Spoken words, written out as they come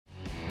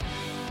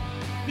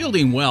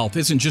Building wealth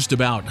isn't just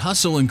about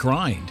hustle and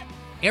grind.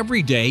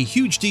 Every day,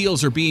 huge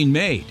deals are being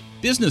made.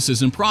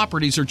 Businesses and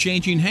properties are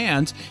changing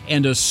hands,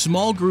 and a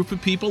small group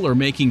of people are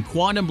making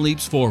quantum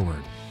leaps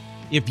forward.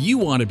 If you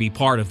want to be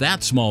part of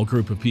that small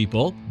group of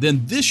people,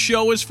 then this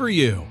show is for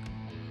you.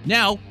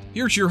 Now,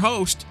 here's your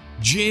host,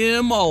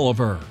 Jim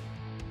Oliver.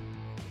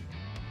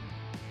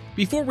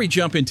 Before we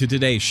jump into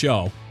today's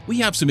show, we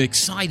have some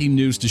exciting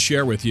news to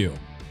share with you.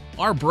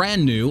 Our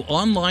brand new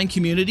online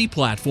community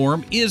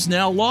platform is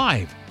now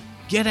live.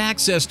 Get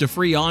access to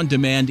free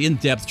on-demand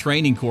in-depth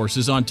training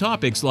courses on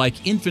topics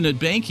like infinite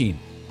banking,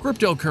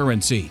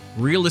 cryptocurrency,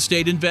 real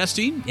estate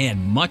investing,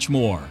 and much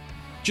more.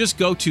 Just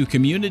go to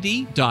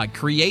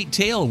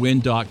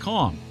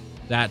community.createtailwind.com.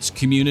 That's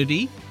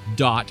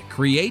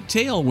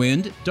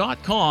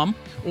community.createtailwind.com,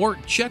 or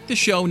check the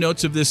show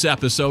notes of this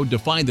episode to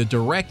find the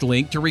direct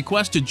link to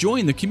request to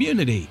join the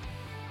community.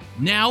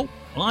 Now,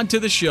 on to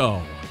the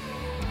show.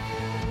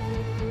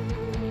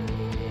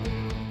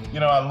 You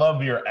know, I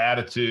love your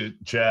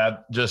attitude,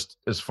 Chad, just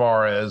as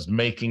far as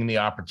making the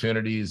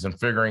opportunities and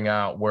figuring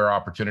out where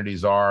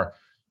opportunities are.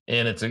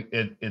 And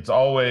it's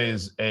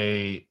always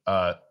a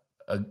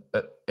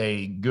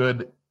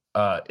good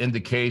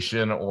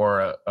indication,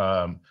 or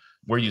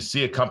where you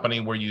see a company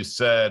where you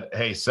said,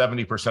 hey,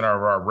 70% of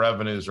our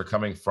revenues are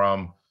coming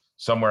from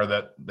somewhere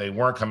that they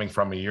weren't coming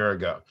from a year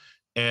ago.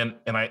 And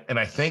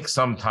I think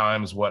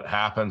sometimes what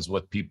happens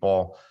with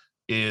people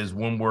is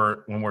when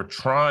we're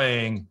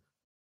trying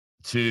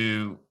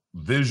to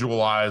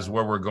visualize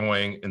where we're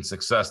going in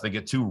success, they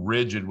get too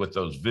rigid with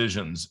those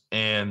visions.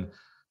 And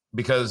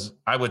because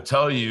I would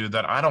tell you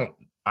that I don't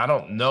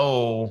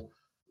know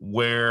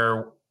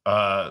where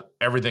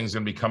everything's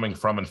going to be coming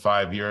from in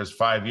 5 years.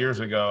 5 years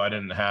ago, I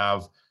didn't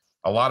have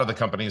a lot of the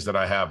companies that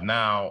I have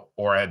now,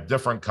 or I had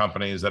different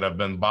companies that have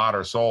been bought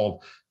or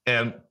sold,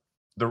 and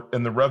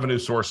the revenue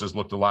sources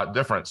looked a lot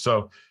different.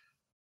 So,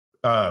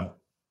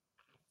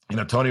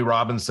 Tony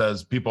Robbins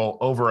says people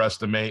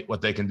overestimate what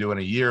they can do in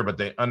a year, but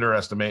they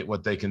underestimate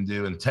what they can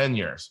do in 10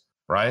 years,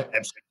 right?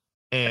 Absolutely.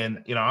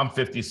 And, I'm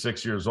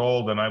 56 years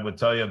old, and I would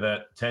tell you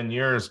that 10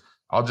 years,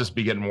 I'll just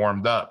be getting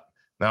warmed up.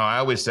 Now, I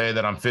always say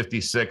that I'm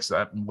 56.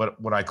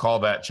 What I call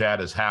that, Chad,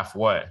 is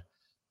halfway.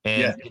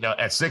 And,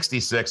 at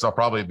 66, I'll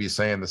probably be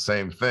saying the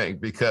same thing,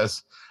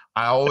 because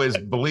I always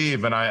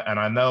believe, and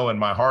I know in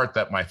my heart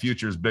that my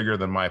future is bigger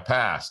than my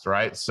past,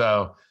 right?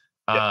 So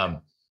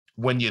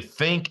when you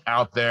think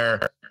out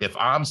there, if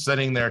I'm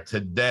sitting there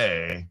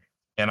today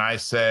and I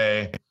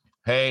say,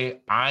 hey,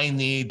 I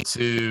need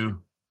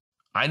to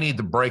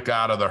break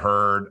out of the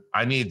herd.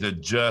 I need to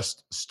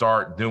just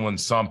start doing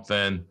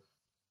something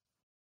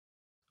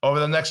over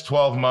the next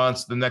 12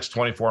 months, the next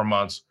 24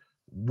 months.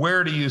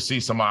 Where do you see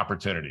some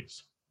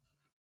opportunities?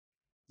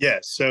 Yeah.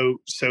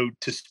 So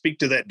to speak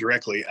to that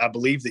directly, I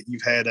believe that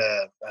you've had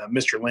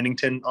Mr.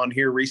 Lennington on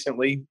here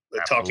recently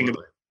talking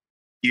about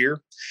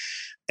here.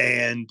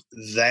 And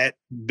that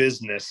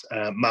business,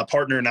 my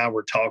partner and I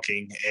were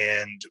talking,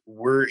 and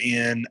we're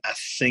in, I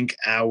think,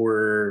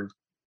 our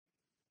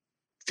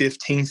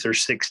 15th or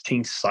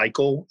 16th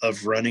cycle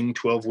of running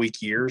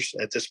 12-week years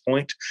at this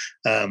point.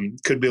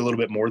 Could be a little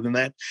bit more than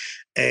that.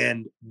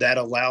 And that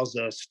allows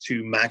us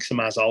to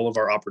maximize all of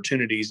our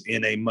opportunities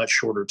in a much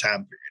shorter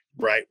time period,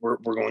 right? We're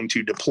going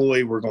to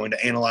deploy, we're going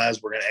to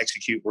analyze, we're going to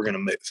execute, we're going to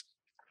move.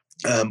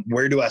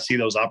 Where do I see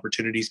those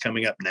opportunities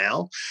coming up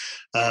now?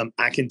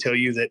 I can tell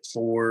you that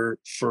for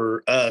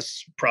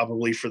us,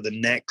 probably for the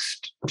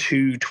next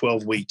 2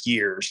 12-week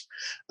years,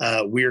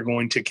 we are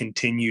going to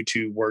continue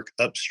to work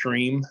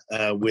upstream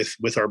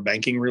with our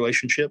banking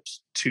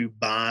relationships to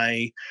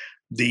buy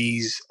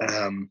these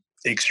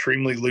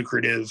extremely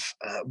lucrative.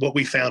 What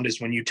we found is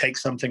when you take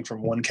something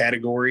from one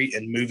category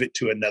and move it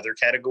to another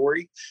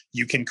category,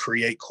 you can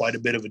create quite a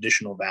bit of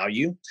additional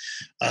value.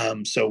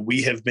 So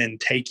we have been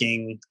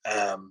taking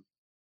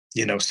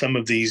some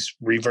of these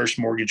reverse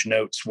mortgage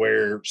notes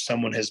where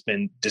someone has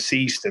been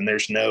deceased and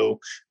there's no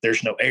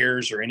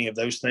heirs or any of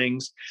those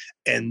things,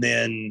 and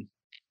then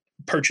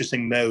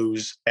purchasing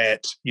those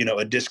at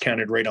a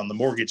discounted rate on the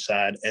mortgage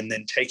side, and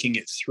then taking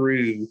it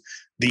through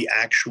the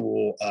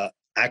actual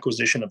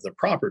acquisition of the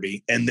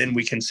property, and then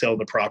we can sell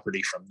the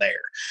property from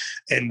there.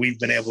 And we've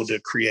been able to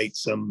create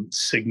some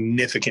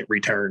significant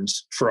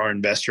returns for our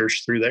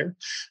investors through there.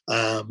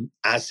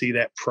 I see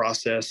that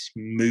process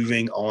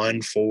moving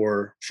on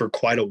for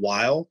quite a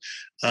while.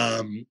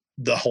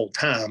 The whole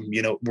time,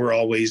 we're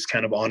always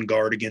kind of on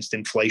guard against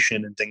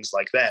inflation and things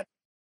like that.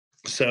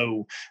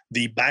 So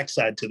the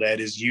backside to that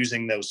is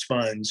using those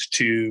funds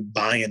to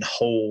buy and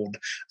hold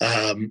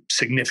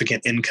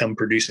significant income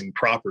producing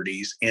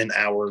properties in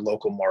our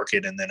local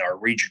market and then our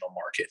regional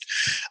market.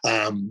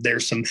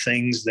 There's some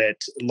things that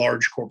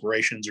large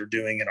corporations are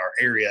doing in our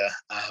area.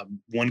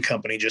 One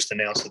company just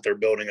announced that they're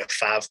building a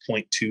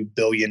 $5.2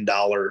 billion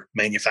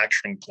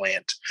manufacturing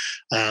plant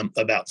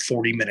about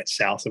 40 minutes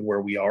south of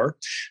where we are.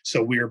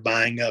 So we are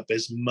buying up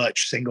as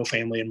much single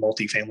family and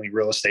multifamily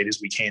real estate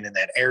as we can in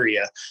that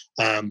area,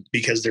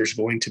 because there's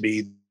going to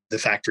be the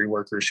factory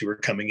workers who are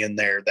coming in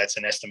there. That's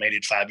an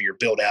estimated 5-year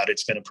build out.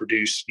 It's going to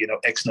produce,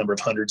 X number of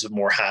hundreds of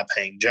more high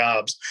paying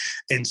jobs.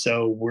 And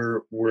so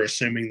we're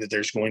assuming that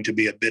there's going to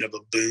be a bit of a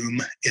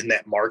boom in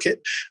that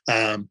market.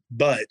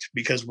 But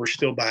because we're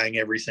still buying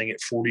everything at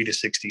 40 to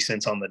 60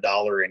 cents on the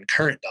dollar in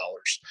current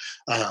dollars,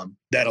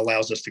 that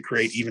allows us to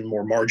create even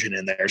more margin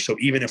in there. So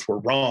even if we're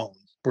wrong,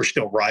 we're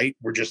still right.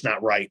 We're just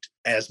not right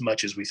as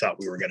much as we thought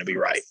we were going to be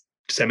right.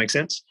 Does that make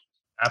sense?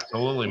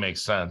 Absolutely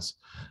makes sense.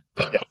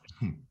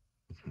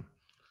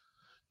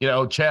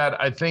 Chad,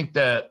 I think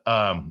that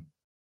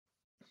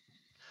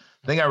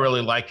thing I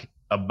really like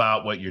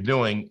about what you're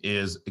doing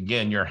is,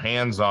 again, you're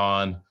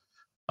hands-on.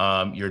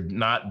 You're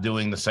not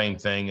doing the same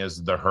thing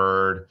as the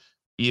herd.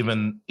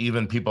 Even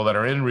people that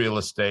are in real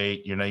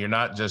estate, you're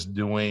not just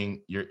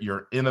doing,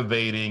 you're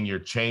innovating, you're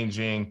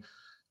changing.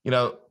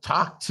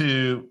 Talk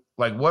to,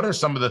 like, what are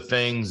some of the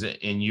things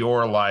in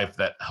your life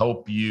that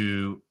help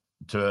you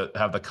to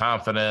have the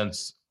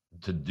confidence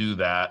to do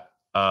that?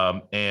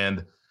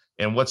 And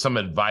what's some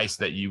advice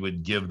that you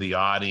would give the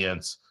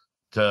audience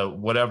to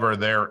whatever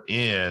they're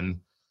in,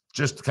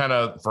 just kind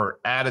of for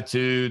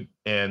attitude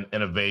and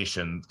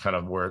innovation, kind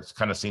of where it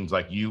kind of seems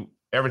like you,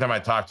 every time I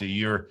talk to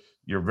you,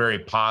 you're very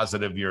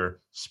positive,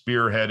 you're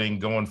spearheading,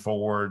 going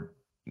forward.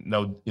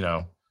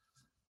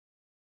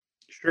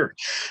 Sure.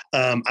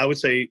 I would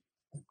say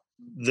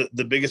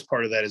the biggest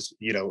part of that is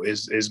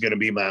going to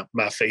be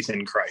my faith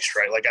in Christ,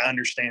 right? Like, I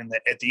understand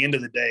that at the end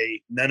of the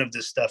day, none of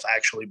this stuff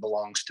actually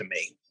belongs to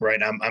me,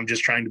 right? I'm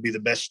just trying to be the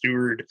best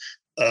steward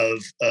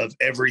of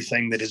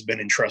everything that has been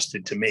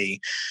entrusted to me.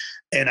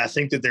 And I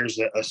think that there's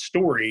a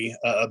story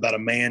about a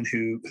man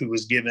who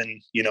was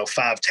given,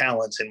 5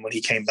 talents. And when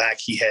he came back,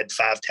 he had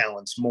 5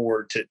 talents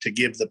more to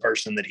give the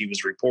person that he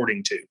was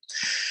reporting to.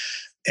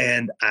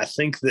 And I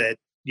think that,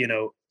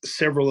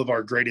 several of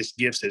our greatest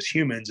gifts as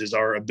humans is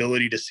our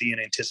ability to see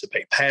and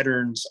anticipate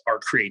patterns, our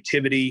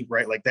creativity,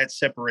 right? Like, that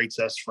separates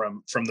us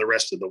from the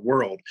rest of the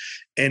world.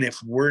 And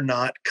if we're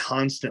not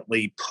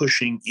constantly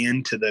pushing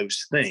into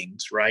those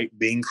things, right?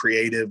 Being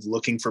creative,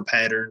 looking for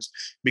patterns,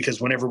 because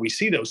whenever we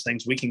see those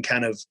things, we can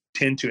kind of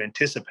tend to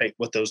anticipate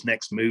what those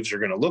next moves are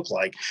going to look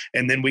like.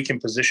 And then we can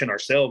position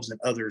ourselves and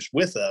others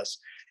with us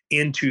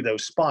into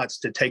those spots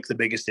to take the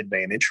biggest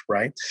advantage,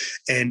 right?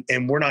 And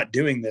we're not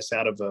doing this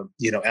out of a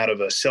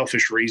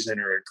selfish reason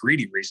or a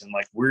greedy reason.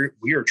 Like,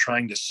 we are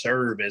trying to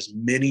serve as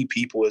many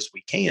people as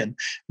we can,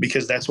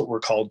 because that's what we're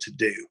called to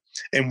do.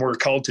 And we're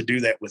called to do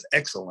that with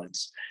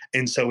excellence.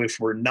 And so if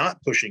we're not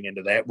pushing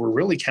into that, we're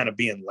really kind of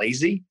being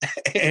lazy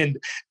and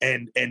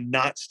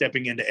not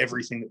stepping into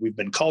everything that we've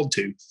been called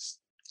to.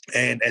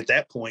 And at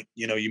that point,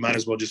 you might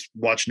as well just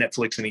watch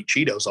Netflix and eat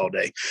Cheetos all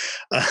day.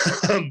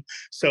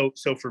 So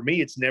for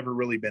me, it's never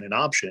really been an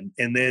option.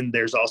 And then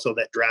there's also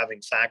that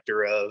driving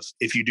factor of,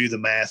 if you do the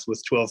math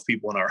with 12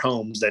 people in our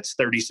homes, that's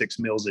 36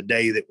 meals a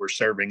day that we're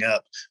serving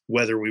up,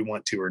 whether we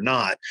want to or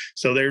not.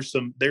 So there's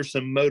some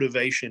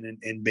motivation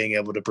in being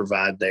able to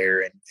provide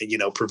there and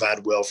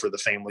provide well for the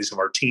families of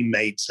our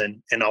teammates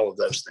and all of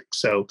those things.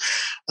 So,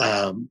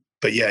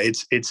 but yeah,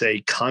 it's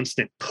a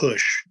constant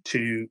push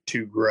to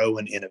grow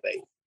and innovate.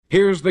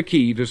 Here's the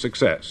key to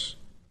success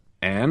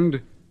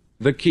and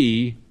the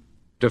key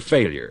to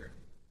failure.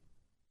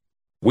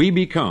 We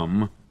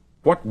become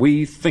what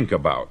we think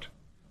about.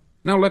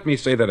 Now let me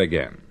say that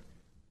again.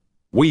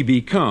 We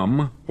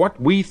become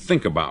what we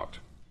think about.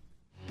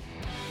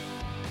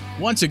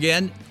 Once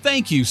again,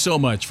 thank you so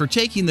much for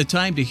taking the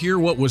time to hear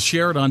what was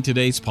shared on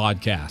today's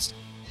podcast.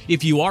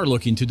 If you are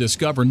looking to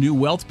discover new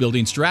wealth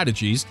building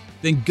strategies,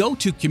 then go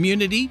to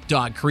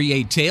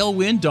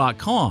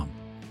community.createtailwind.com.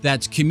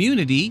 That's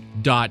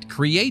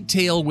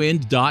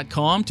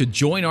community.createtailwind.com to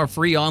join our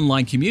free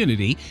online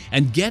community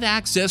and get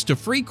access to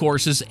free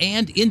courses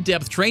and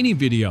in-depth training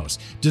videos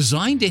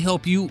designed to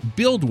help you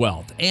build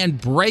wealth and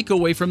break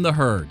away from the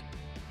herd.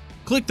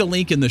 Click the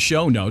link in the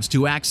show notes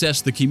to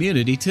access the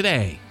community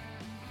today.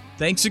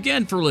 Thanks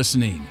again for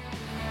listening.